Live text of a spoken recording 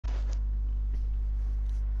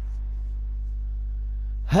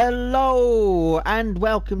Hello and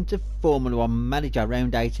welcome to Formula One Manager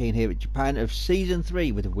Round 18 here at Japan of Season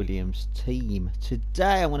 3 with the Williams team.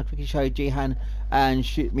 Today I want to quickly show you Jihan and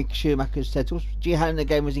Mick Schumacher's setups. Jihan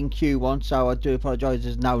again was in Q1, so I do apologise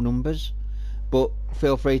there's no numbers, but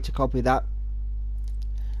feel free to copy that.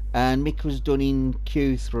 And Mick was done in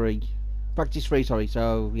Q3, practice 3 sorry,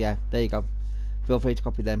 so yeah, there you go. Feel free to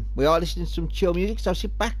copy them. We are listening to some chill music, so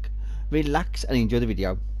sit back, relax and enjoy the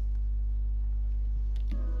video.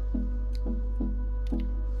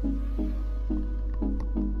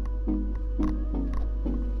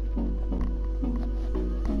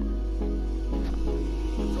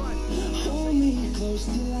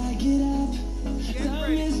 Till I get up,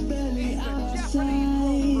 time is barely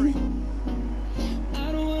outside.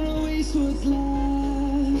 I don't wanna waste what's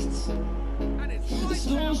left. The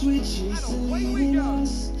storms we chase are leading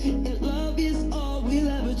us, and love is all we'll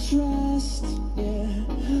ever trust. Yeah,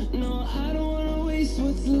 no, I don't wanna waste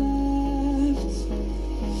what's left.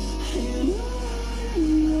 And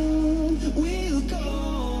on we'll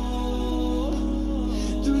go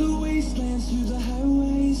through the wastelands, through the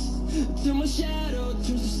highways, till my shadow turns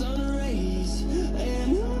to sun rays.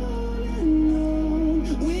 And on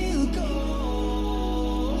we'll go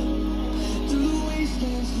through the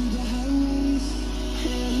wastelands, through the highways.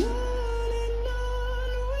 And on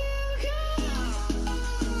we'll go.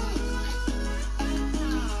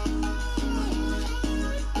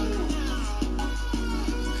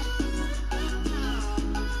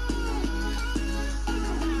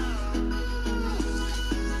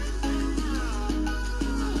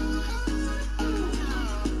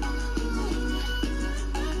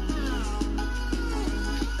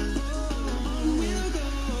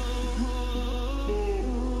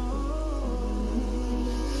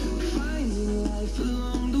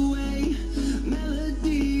 Along the way,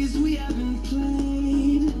 melodies we haven't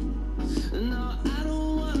played. No, I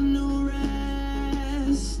don't want no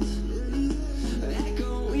rest.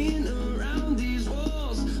 Echoing around these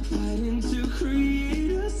walls, fighting to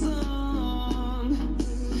create a song.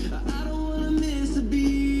 I don't wanna miss a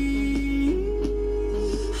beat.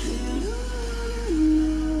 And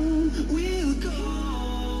on we'll go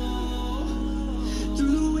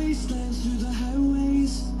through the wastelands, through the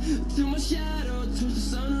highways, till my shadow turns to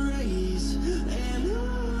sun rays. And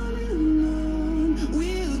on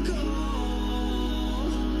we'll go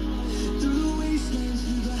through the wastelands,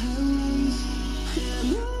 through the highways.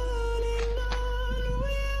 And on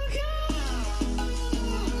we'll go.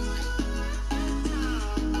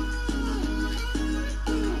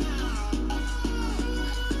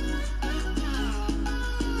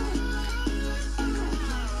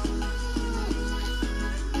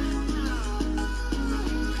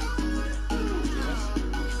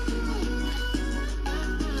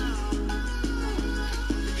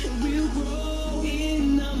 We'll grow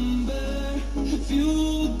in number,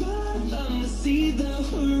 fueled by them to see the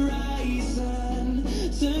horizon,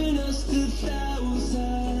 turn us to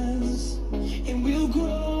thousands. And we'll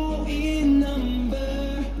grow in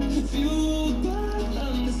number, fueled by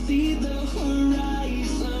them to see the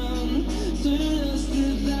horizon, turn us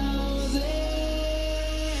to thousands.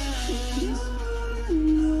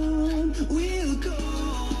 And on we'll go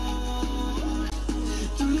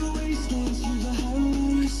through the wastelands, through the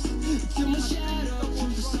highways, till my shadow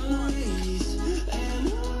turns to sun rays. And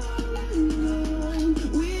on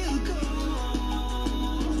we'll go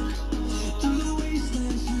through the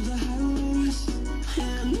wastelands, through the highways.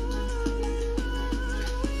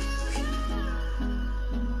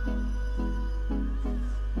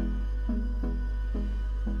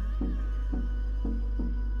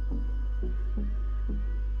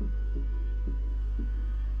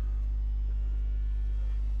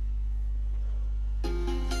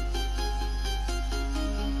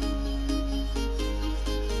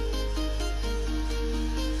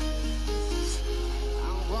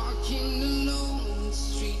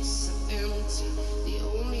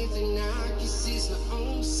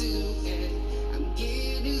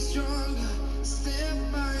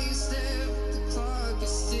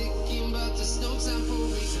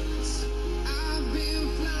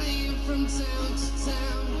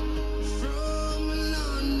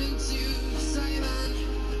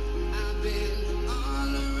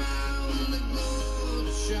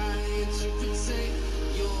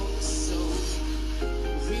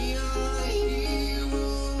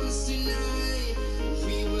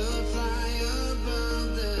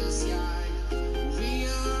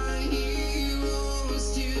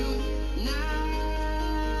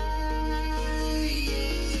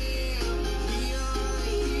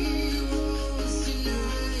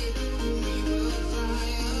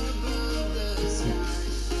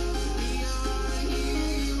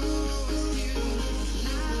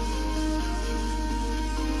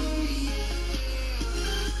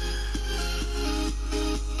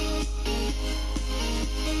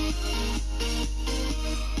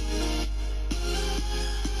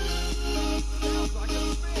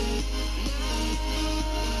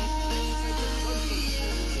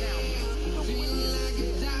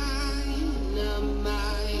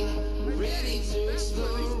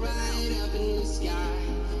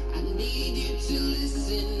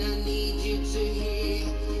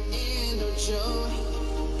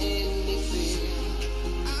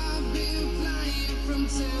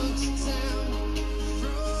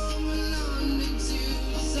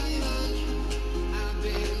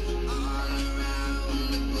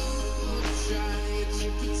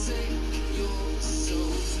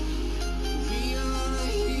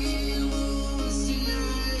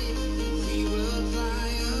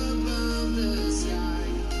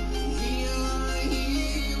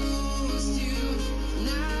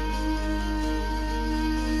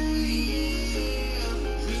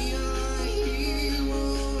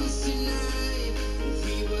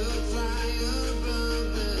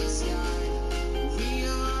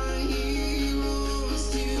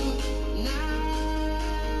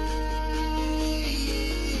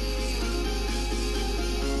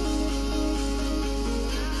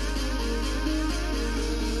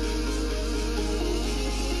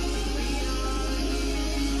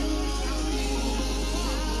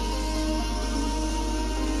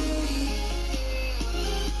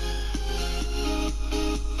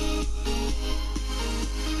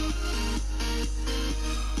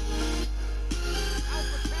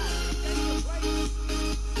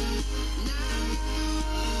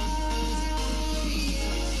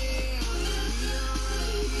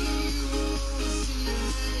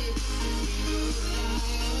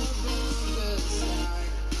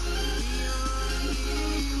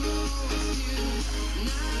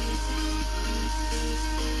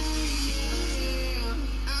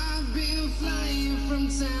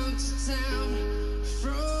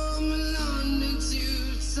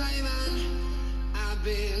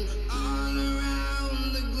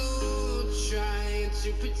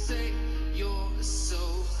 to protect your soul.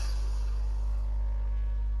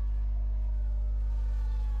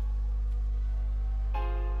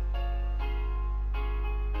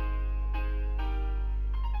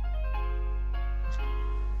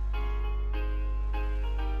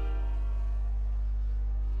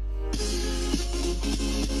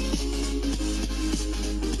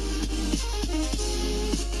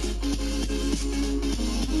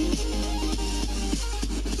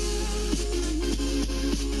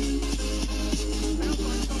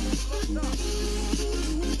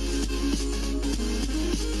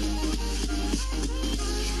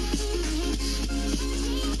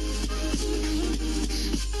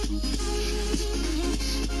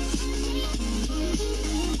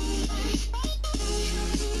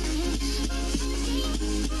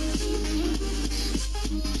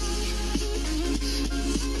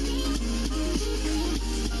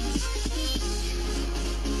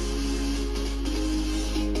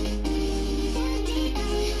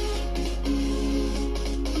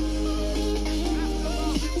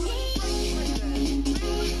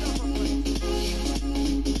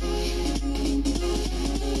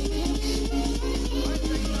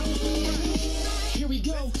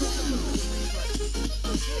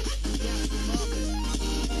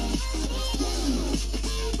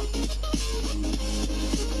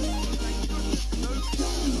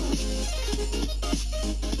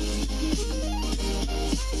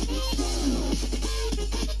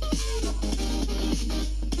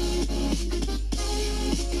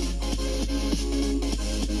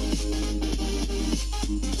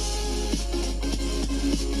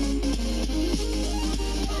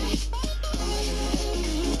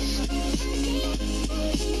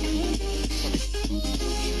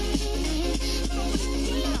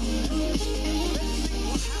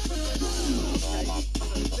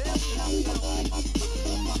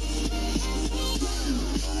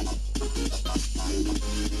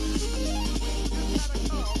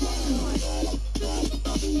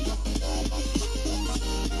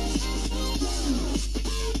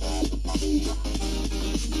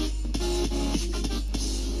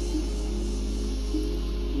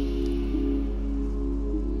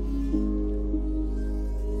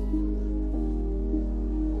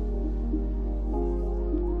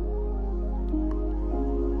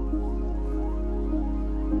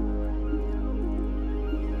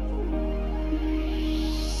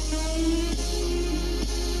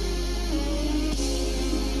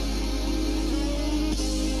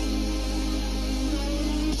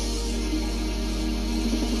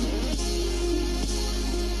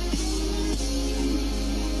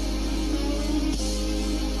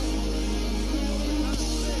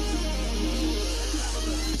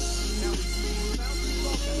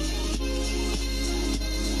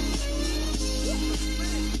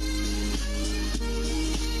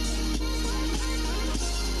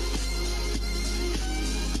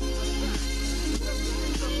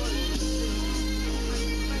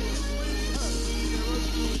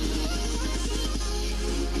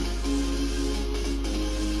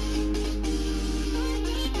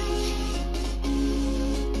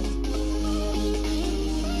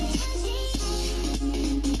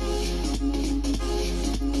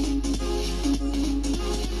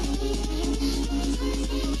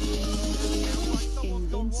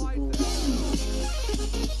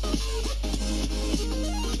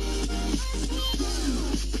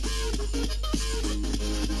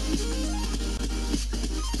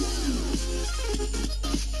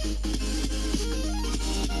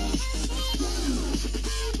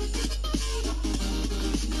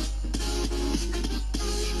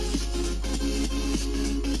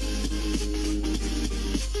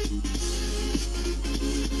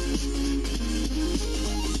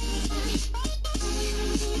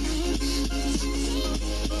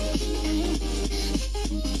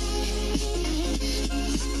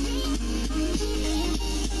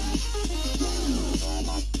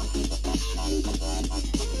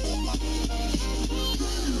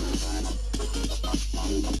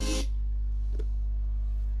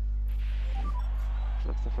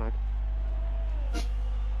 That's the flag.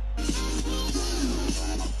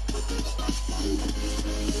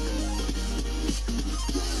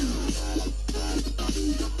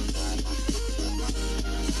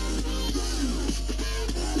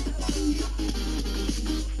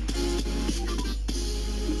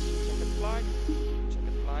 Checkered flag.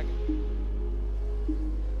 Checkered flag.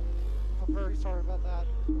 I'm very sorry about that.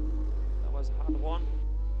 That was a hard one.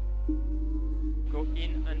 Go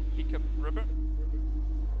in and pick up rubber.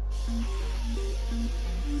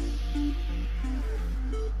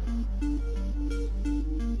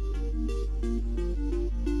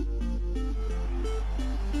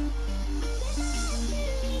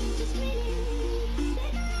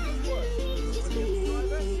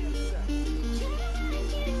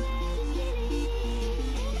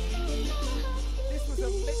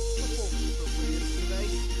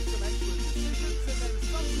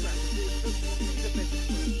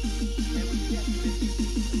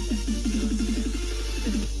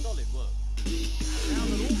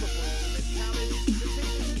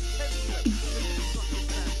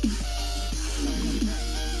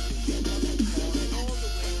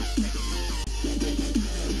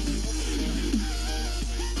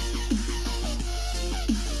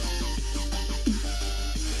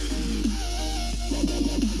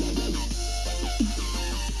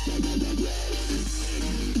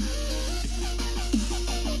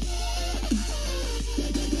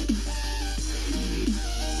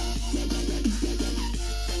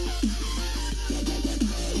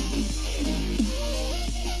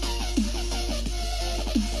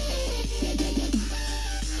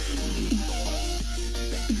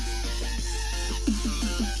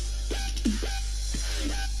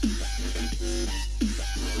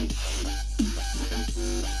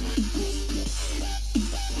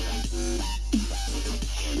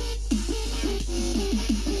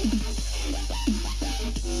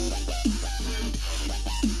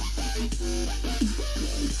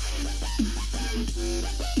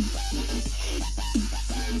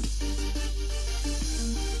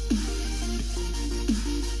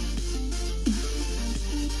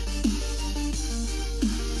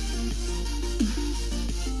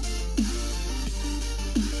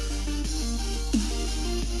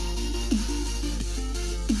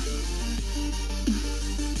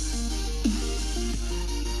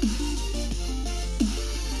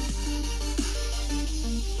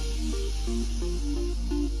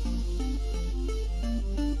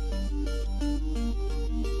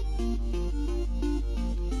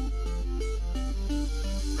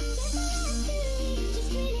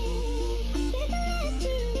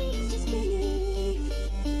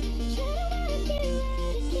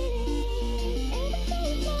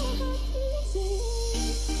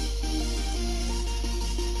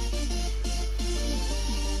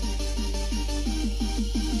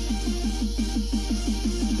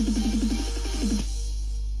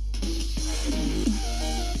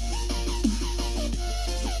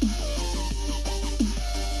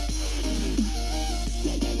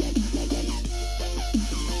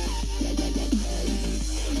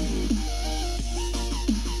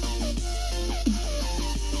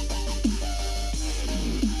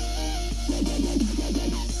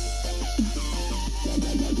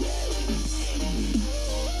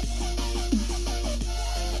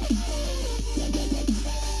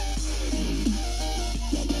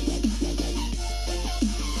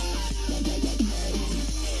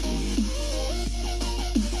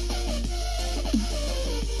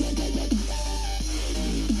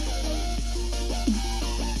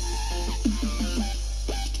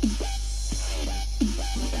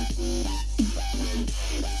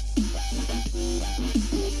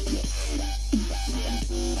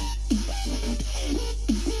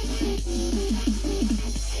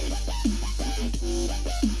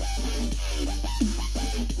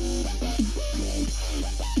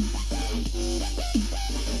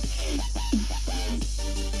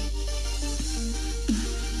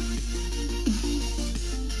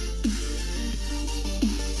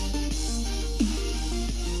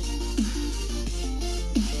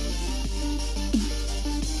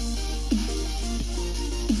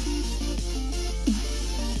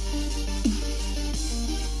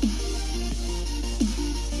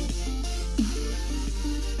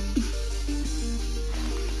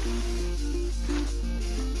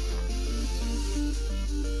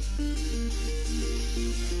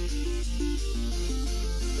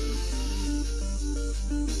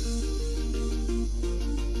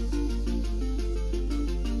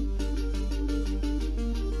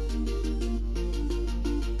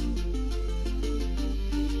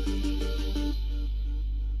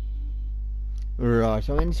 guys,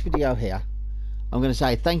 so in this video here, I'm going to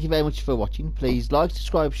say thank you very much for watching. Please like,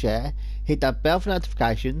 subscribe, share, hit that bell for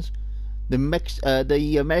notifications.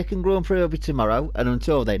 The American Grand Prix will be tomorrow, and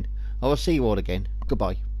until then, I will see you all again.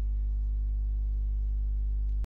 Goodbye.